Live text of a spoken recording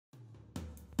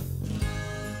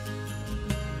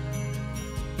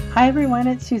Hi everyone,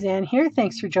 it's Suzanne here.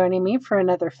 Thanks for joining me for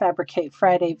another Fabricate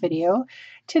Friday video.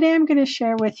 Today I'm going to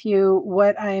share with you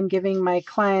what I am giving my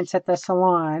clients at the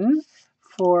salon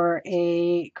for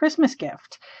a Christmas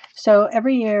gift. So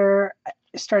every year,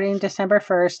 starting December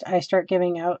 1st, I start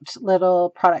giving out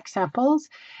little product samples,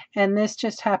 and this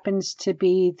just happens to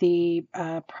be the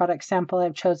product sample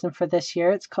I've chosen for this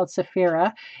year. It's called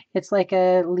Saphira. It's like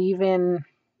a leave-in,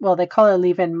 well, they call it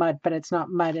leave-in mud, but it's not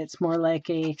mud. It's more like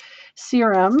a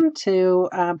serum to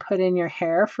put in your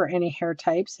hair for any hair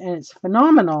types, and it's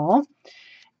phenomenal.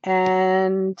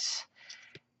 And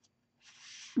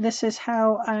this is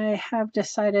how I have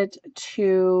decided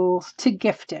to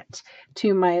gift it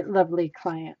to my lovely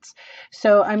clients.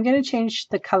 So I'm going to change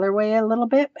the colorway a little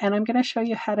bit, and I'm going to show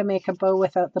you how to make a bow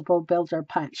without the bow builder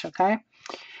punch, okay?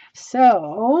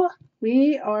 So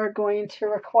we are going to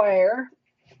require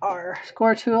our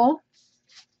score tool,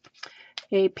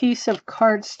 a piece of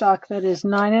cardstock that is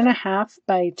 9.5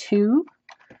 by 2,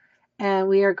 and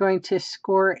we are going to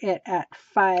score it at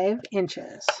 5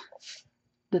 inches.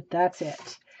 That's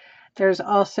it. There's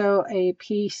also a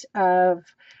piece of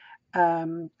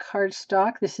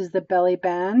cardstock. This is the belly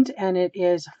band, and it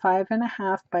is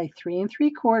 5.5 by 3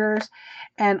 3/4,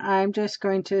 and I'm just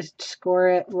going to score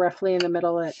it roughly in the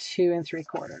middle at 2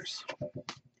 3/4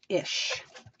 ish.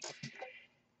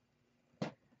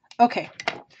 Okay,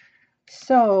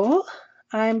 so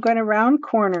I'm going to round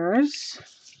corners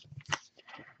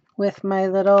with my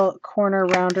little corner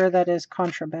rounder that is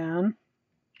contraband.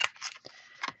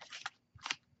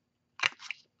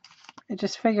 I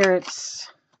just figure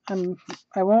it's,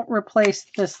 I won't replace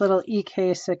this little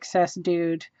EK Success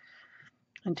dude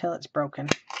until it's broken.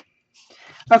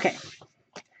 Okay,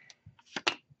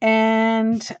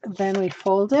 and then we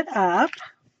fold it up.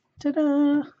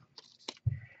 Ta-da!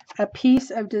 A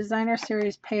piece of designer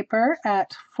series paper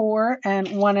at 4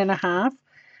 1/2,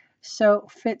 so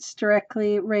fits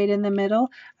directly right in the middle.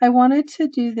 I wanted to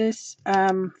do this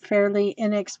fairly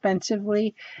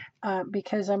inexpensively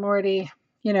because I'm already,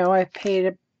 you know, I've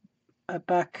paid a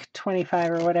 $1.25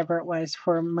 or whatever it was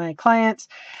for my clients,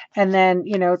 and then,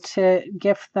 you know, to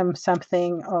gift them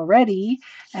something already,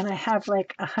 and I have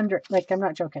like 100, like, I'm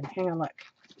not joking, hang on, look,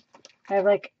 I have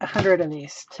like 100 of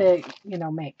these to, you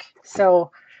know, make,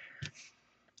 so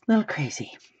a little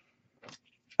crazy.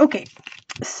 Okay,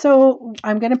 so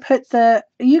I'm going to put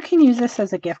you can use this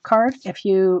as a gift card if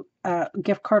you,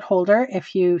 gift card holder,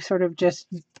 if you sort of just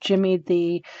jimmied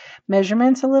the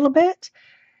measurements a little bit.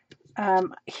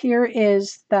 Here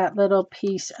is that little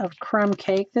piece of crumb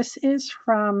cake. This is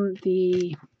from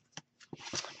the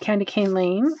Candy Cane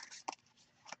Lane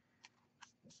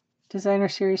designer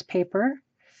series paper.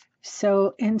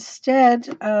 So instead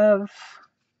of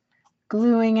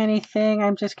gluing anything,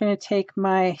 I'm just going to take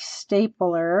my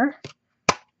stapler,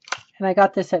 and I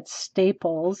got this at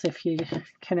Staples, if you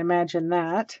can imagine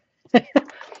that. I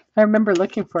remember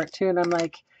looking for it too, and I'm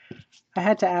like, I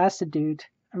had to ask the dude,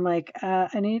 I'm like,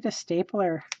 I need a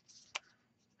stapler.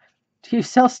 Do you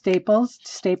sell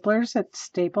staplers at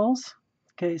Staples?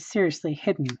 Okay, seriously,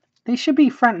 hidden. They should be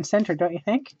front and center, don't you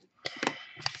think?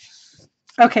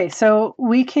 Okay, so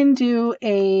we can do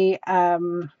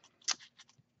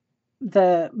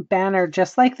the banner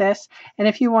just like this, and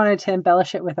if you wanted to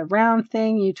embellish it with a round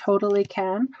thing, you totally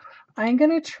can. I'm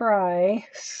going to try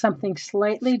something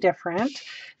slightly different.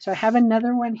 So I have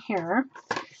another one here,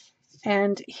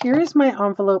 and here is my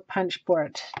envelope punch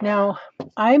board. Now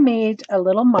I made a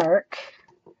little mark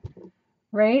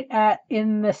right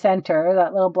in the center,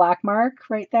 that little black mark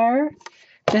right there,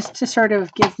 just to sort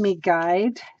of give me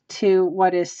guide to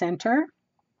what is center.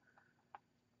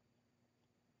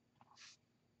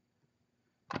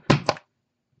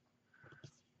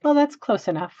 Well, that's close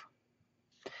enough.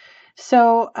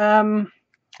 So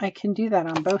I can do that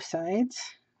on both sides.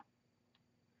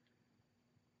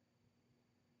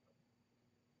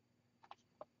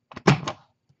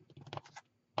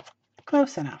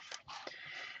 Close enough.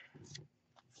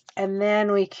 And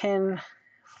then we can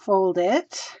fold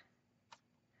it.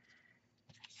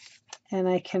 And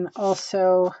I can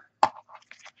also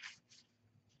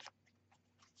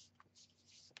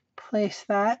place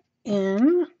that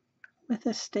in with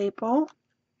a staple.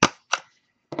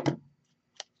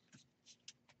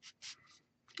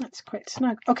 That's quite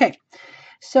snug. Okay,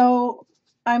 so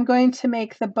I'm going to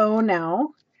make the bow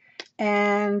now,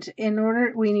 and in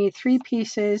order, we need 3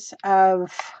 pieces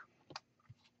of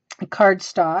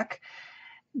cardstock.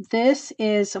 This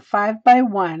is 5 by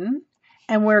 1,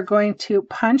 and we're going to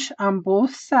punch on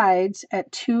both sides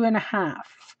at 2.5.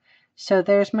 So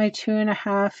there's my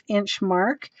 2.5 inch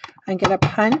mark. I'm going to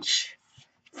punch,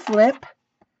 flip,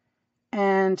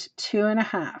 and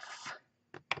 2.5.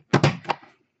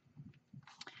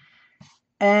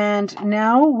 And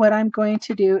now what I'm going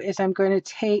to do is I'm going to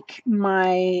take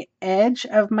my edge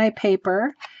of my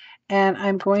paper and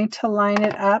I'm going to line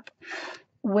it up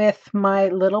with my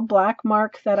little black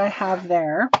mark that I have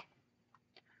there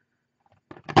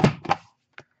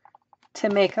to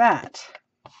make that.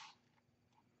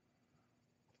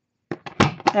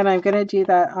 And I'm going to do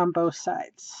that on both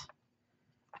sides.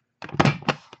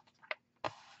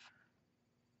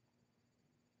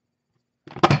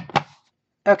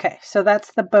 Okay, so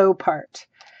that's the bow part.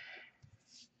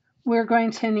 We're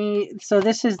going to need, so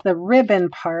this is the ribbon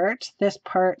part, this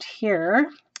part here,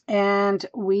 and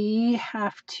we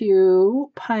have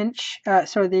to punch,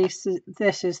 so this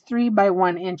is 3 by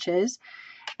 1 inches,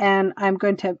 and I'm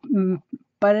going to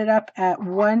butt it up at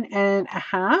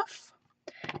 1.5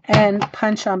 and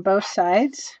punch on both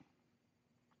sides.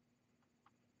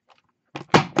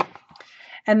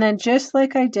 And then just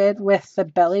like I did with the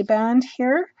belly band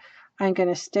here, I'm going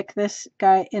to stick this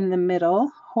guy in the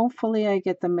middle. Hopefully I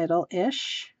get the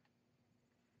middle-ish.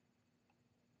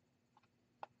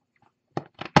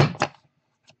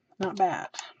 Not bad.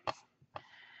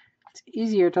 It's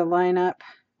easier to line up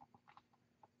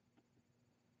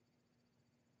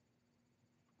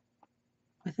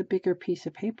with a bigger piece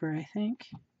of paper, I think.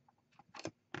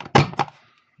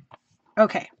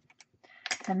 Okay,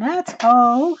 and that's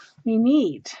all we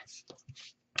need.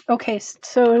 Okay,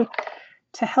 so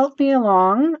to help me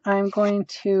along, I'm going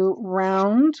to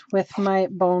round with my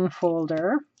bone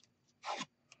folder.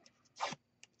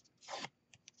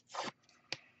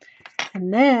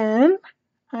 And then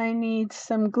I need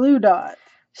some glue dot.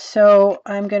 So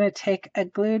I'm going to take a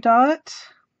glue dot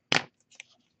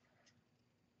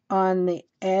on the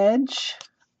edge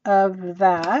of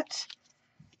that,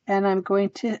 and I'm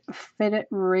going to fit it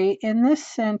right in the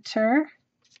center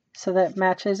so that it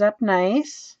matches up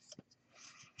nice.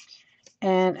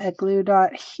 And a glue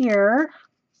dot here,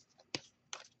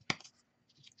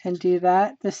 and do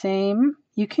that the same.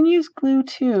 You can use glue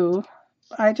too.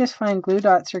 I just find glue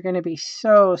dots are going to be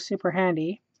so super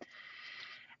handy.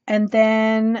 And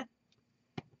then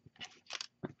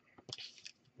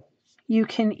you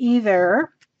can either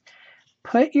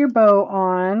put your bow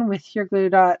on with your glue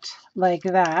dot like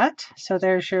that, so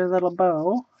there's your little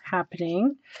bow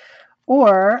happening,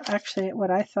 or actually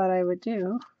what I thought I would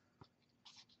do,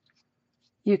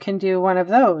 you can do one of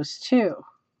those too,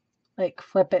 like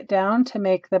flip it down to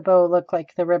make the bow look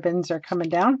like the ribbons are coming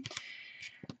down.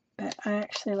 But I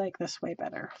actually like this way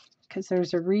better because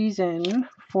there's a reason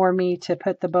for me to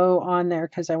put the bow on there,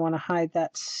 because I want to hide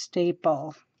that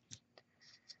staple.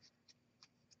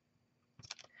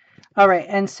 All right,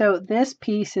 and so this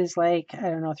piece is like, I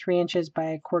don't know, 3 inches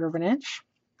by 1/4 inch.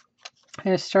 I'm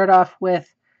going to start off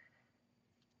with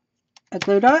a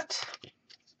glue dot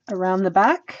around the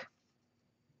back.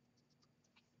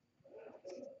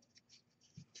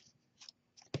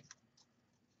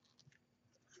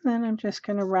 Then I'm just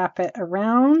going to wrap it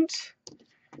around,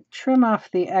 trim off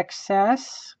the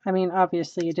excess. I mean,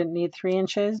 obviously you didn't need 3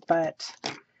 inches, but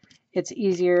it's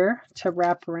easier to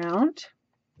wrap around.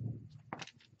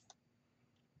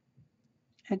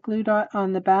 A glue dot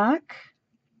on the back.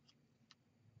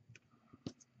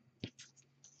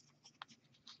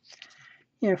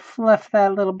 You fluff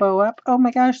that little bow up. Oh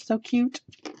my gosh, so cute.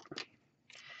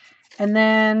 And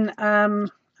then I'm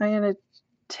going to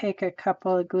take a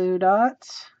couple of glue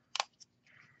dots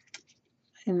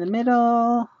in the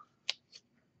middle.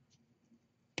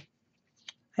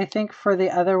 I think for the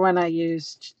other one I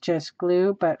used just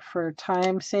glue, but for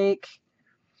time's sake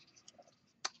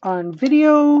on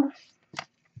video,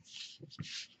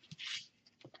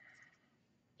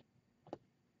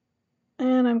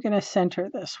 and I'm going to center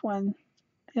this one.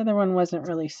 The other one wasn't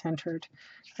really centered.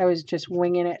 I was just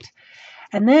winging it.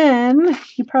 And then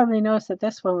you probably noticed that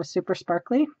this one was super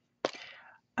sparkly.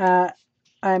 I'm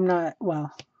not,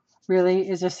 well, really,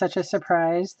 is this such a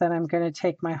surprise that I'm going to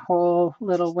take my whole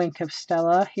little wink of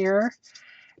Stella here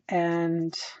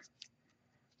and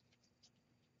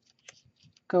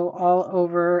go all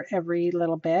over every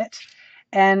little bit.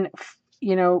 And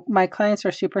you know, my clients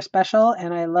are super special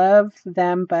and I love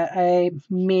them, but I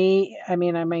may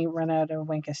run out of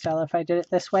wink of Stella if I did it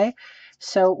this way.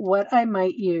 So what I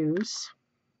might use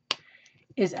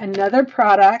is another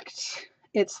product.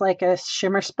 It's like a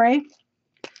shimmer spray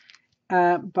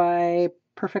by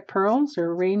Perfect Pearls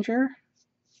or Ranger.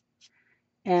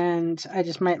 And I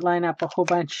just might line up a whole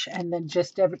bunch and then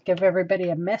just give everybody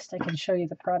a mist. I can show you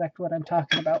the product, what I'm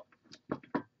talking about.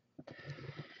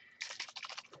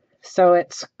 So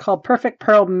it's called Perfect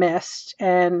Pearl Mist.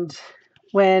 And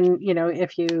when, you know,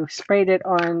 if you sprayed it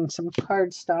on some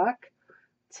cardstock,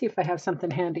 let's see if I have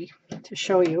something handy to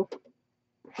show you.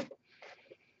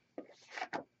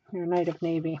 or Night of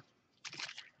Navy.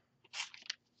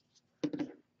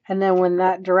 And then when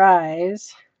that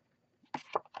dries,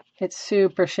 it's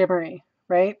super shimmery,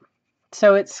 right?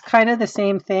 So it's kind of the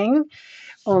same thing,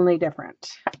 only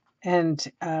different. And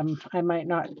I might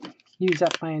not use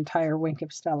up my entire Wink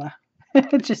of Stella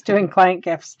just doing client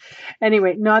gifts.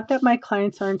 Anyway, not that my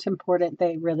clients aren't important,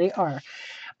 they really are.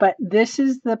 But this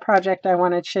is the project I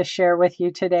wanted to share with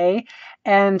you today.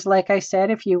 And like I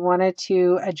said, if you wanted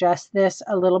to adjust this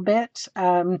a little bit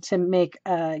to make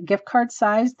a gift card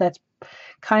size, that's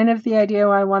kind of the idea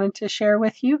I wanted to share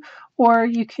with you. Or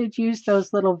you could use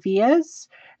those little Vias,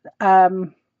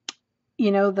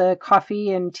 you know, the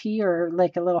coffee and tea, or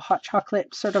like a little hot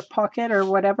chocolate sort of pocket or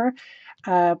whatever,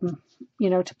 you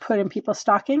know, to put in people's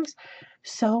stockings.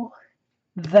 So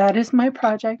that is my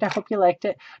project. I hope you liked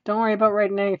it. Don't worry about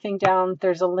writing anything down.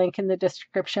 There's a link in the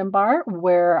description bar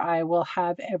where I will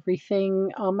have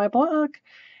everything on my blog,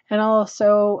 and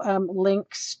also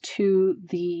links to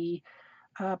the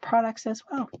products as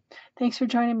well. Thanks for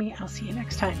joining me. I'll see you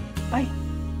next time. Bye.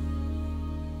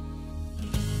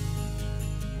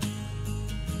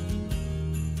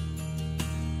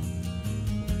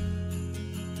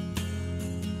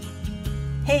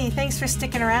 Hey, thanks for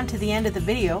sticking around to the end of the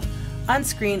video. On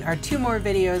screen are 2 more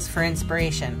videos for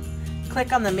inspiration.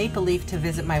 Click on the maple leaf to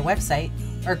visit my website,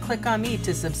 or click on me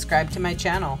to subscribe to my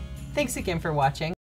channel. Thanks again for watching.